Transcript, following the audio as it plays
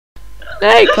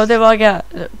Nej, kom tillbaka.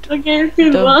 Okej,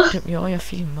 filma. Ja, jag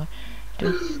filmar.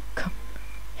 Kom.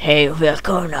 Hej och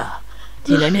välkomna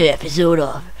till en ny episod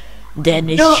av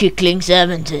Dennis Kycklings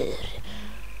äventyr.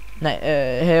 Nej,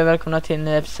 hej och välkomna till en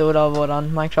ny episod av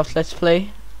våran Minecraft Let's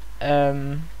Play.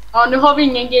 Ja, nu har vi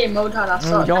ingen game mode här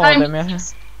alltså. Ja, det med.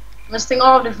 Men stäng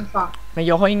av det för fan. Men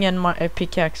jag har ingen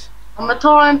pickaxe. Ja, men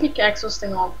ta en pickaxe och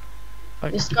stäng av.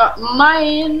 Okay. Vi ska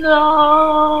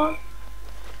mina.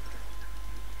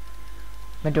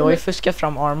 Men du har ju fuskat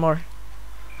fram armor.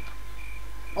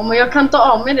 Ja, men jag kan ta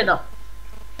av mig det då.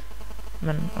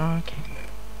 Men, okej.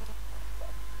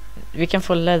 Vi kan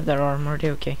få leather armor, det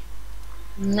är okej.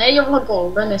 Nej, jag vill ha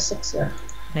golden, det är sexigare.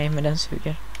 Nej, men den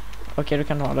suger. Okej, du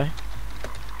kan ha det.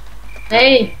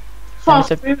 Nej, fan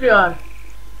typ... vad du gör.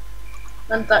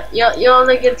 Vänta, jag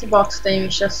lägger tillbaks dig i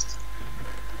min chest.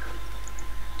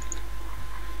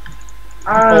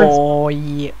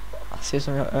 Oj. Ser ut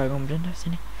som jag har ögonbryn där, ser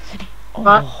ni?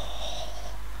 Va?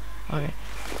 Okej.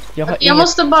 Jag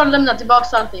måste bara lämna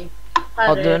tillbaks allting. Här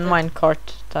har du en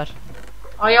minecart där?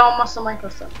 Ja, jag har massa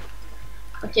minecart där.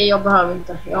 Okej, jag behöver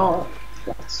inte. Jag har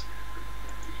plats.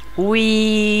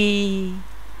 Ui.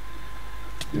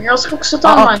 Men jag ska också ta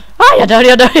en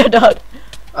minecart. Jag dör.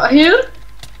 Hur?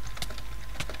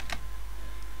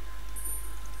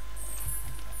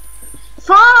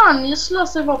 Fan, jag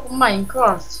slösar bara på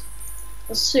minecart.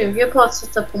 Jag suger på att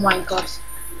sätta på minecart.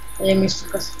 Det är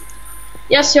misslyckas.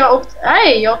 Yes, jag åkte.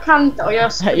 Nej, jag kan inte. Och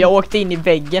jag åkte in i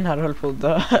väggen här och höll på att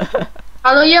dö.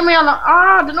 Hallå, ge mig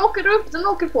alla. Den åker upp, den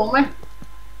åker på mig.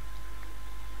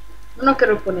 Den åker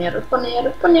upp och ner, upp och ner,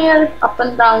 upp och ner. Up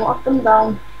and down, up and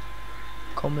down.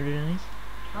 Kommer du den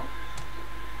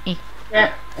i? Ja.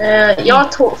 Jag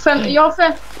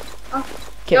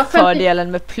har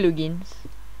fördelen med plugins.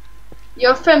 Jag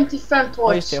har 55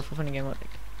 torch. Just det, jag får från ingen.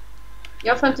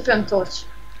 Jag har 55 torch.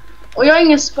 Och jag har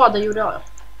ingen spade, gjorde jag.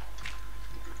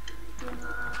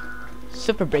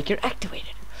 Superbreaker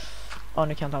activated. Ja,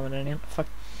 nu kan jag inte använda den igen. Fuck.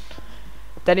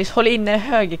 Dennis, håll inne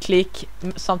högerklick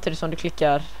samtidigt som du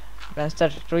klickar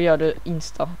vänster. Då gör du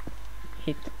insta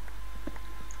hit.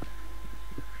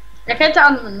 Jag kan inte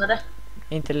använda det.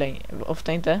 Inte länge,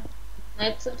 ofta inte.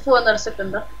 Nej, 200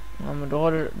 sekunder. Ja, men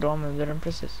då använder du den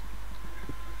precis.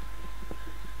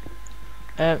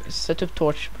 Sätt upp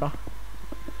torch, bra.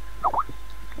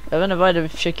 Jag vet inte, vad är det vi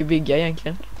försöker bygga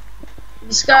egentligen?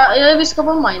 Vi ska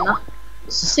bara mina.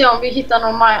 Vi ska se om vi hittar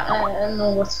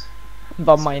något.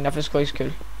 Bara mina för skojs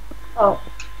skull. Ja.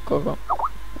 Gå.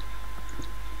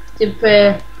 Typ,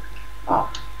 ja.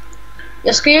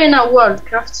 Jag ska göra en här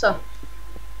Worldcraft så.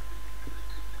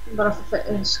 Bara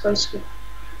för skojs skull.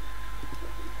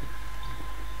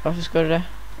 Varför ska du det?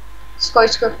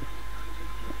 Skojs skull.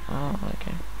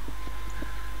 Okej.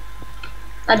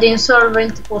 När din server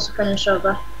inte på så kan jag köra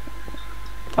där.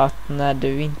 För att när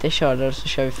du inte kör där så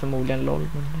kör vi förmodligen LOL.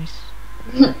 Men,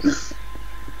 nice.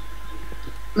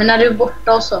 Men när du är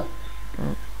borta och så.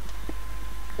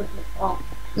 Ja.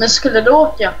 Men skulle du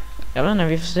åka? Jag vet inte,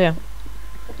 vi får se.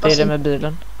 Det är det med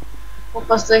bilen.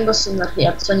 Hoppas den går sönder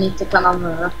helt så ni inte kan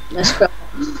använda det.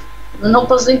 Men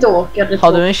hoppas det inte åker.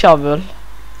 Har du en shovel?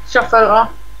 Shuffle, ja.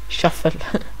 Shuffle.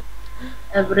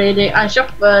 Every day I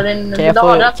shuffle in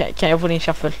kan jag få din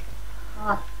shuffle?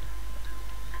 Ja.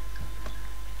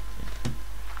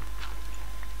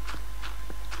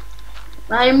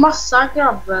 Nej, massa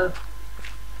grabbel.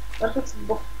 Jag har faktiskt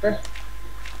bort det.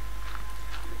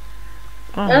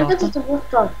 Jag har inte tagit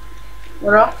bort det.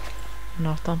 Vadå?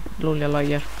 Nathan, lol, jag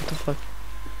laggar. What the fuck?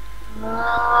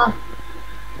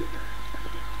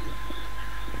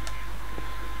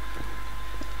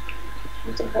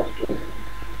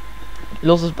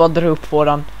 Låt oss bara dra upp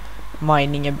våran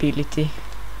mining ability.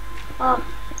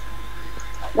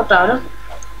 Vart är den?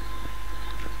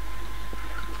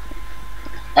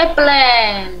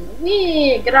 Äpplen!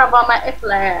 Vi grabbar med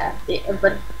äpplen. Det är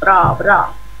väl bra.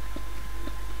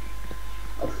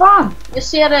 Vad fan? Jag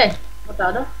ser dig. Vart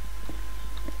är det?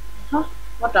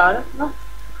 Vart är det? Ja.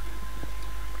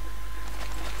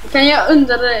 Kan jag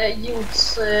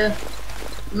underjords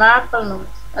map eller något?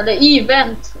 Eller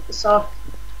event så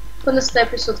på nästa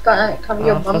episod kan vi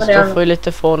jobba med det. Då får ju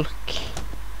lite folk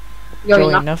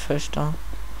joina först då.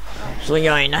 Så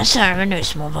joina server nu,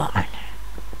 små barn.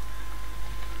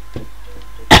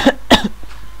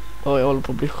 Jag håller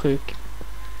på att bli sjuk.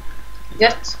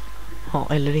 Gött. Ja,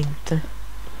 eller inte.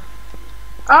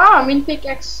 Min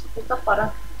pickaxe. Jag tappade den.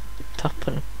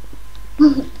 Tappade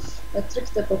den. Jag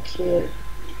tryckte på Q.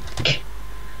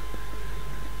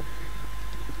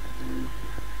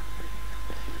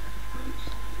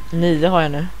 9 har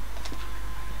jag nu.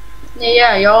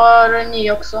 9, jag har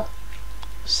 9 också.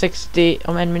 60,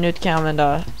 om en minut kan jag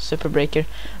använda superbreaker.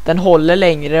 Den håller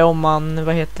längre om man,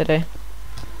 vad heter det?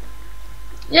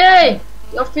 Yay!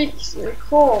 Jag fick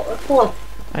kol.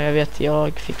 Ja, jag vet,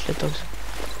 jag fick lite också.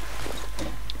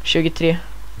 23.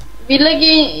 Vi lägger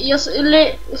in,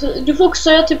 du får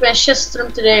också göra typ en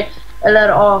chestrum till dig. Eller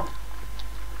ja.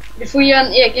 Du får göra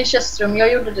en egen chestrum.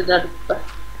 Jag gjorde det där uppe.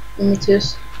 I mitt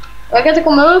hus. Jag kan inte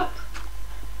komma upp.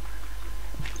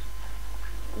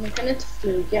 Man kan inte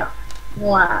flyga.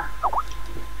 Wow.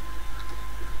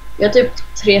 Jag har typ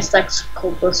 3 stacks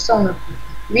cobblestone.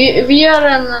 Vi gör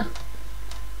en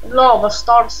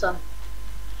lavastad sen.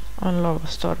 En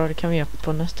lavastad, det kan vi göra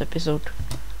på nästa episod.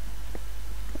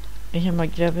 Jag kan bara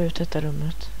gräva ut detta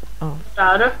rummet. Ja.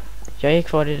 Där du. Jag är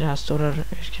kvar i den här stora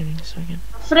urskrivningsvägen.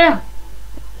 Varför det?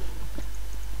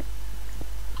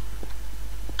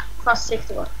 Fast gick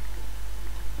det var.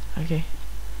 Okej.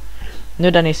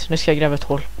 Nu Dennis, nu ska jag gräva ett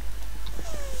hål.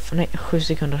 Nej, 7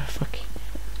 sekunder, fuck.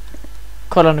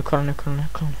 Kolla nu.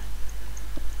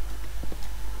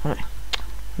 Nej.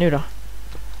 Nu då.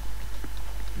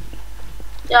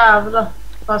 Jävlar.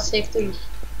 Fast gick det.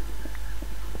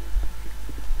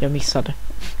 Jag missade.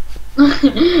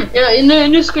 Ja,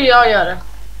 nu ska jag göra det.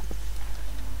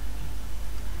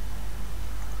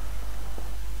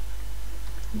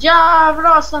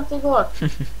 Jävlar snabbt det går.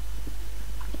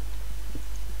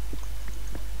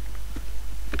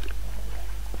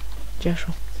 Gör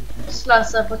så.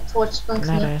 Slösa på torchpunkt.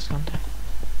 Nej, det är sant.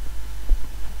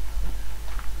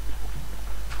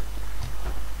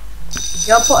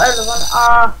 Jag är på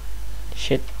 11.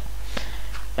 Shit.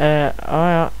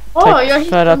 Ja. Jag Tack för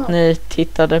hittade att något. ni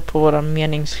tittade på våra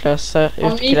meningslösa Om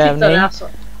ni utgrävning. tittade alltså.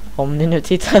 Om ni nu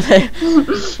tittade.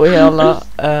 Får ju alla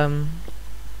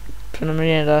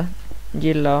prenumerera,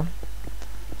 gilla,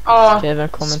 Ja. skriv en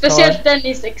kommentar. Speciellt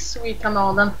Dennis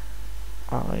XW-kanalen.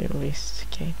 Ja, jo, visst.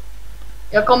 Okej.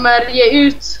 Jag kommer ge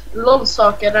ut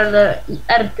LOL-saker eller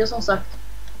RP som sagt.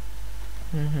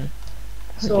 Mhm.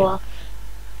 Så.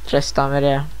 Trösta med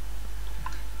det.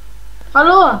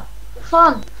 Hallå! Vad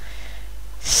fan?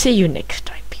 See you next time.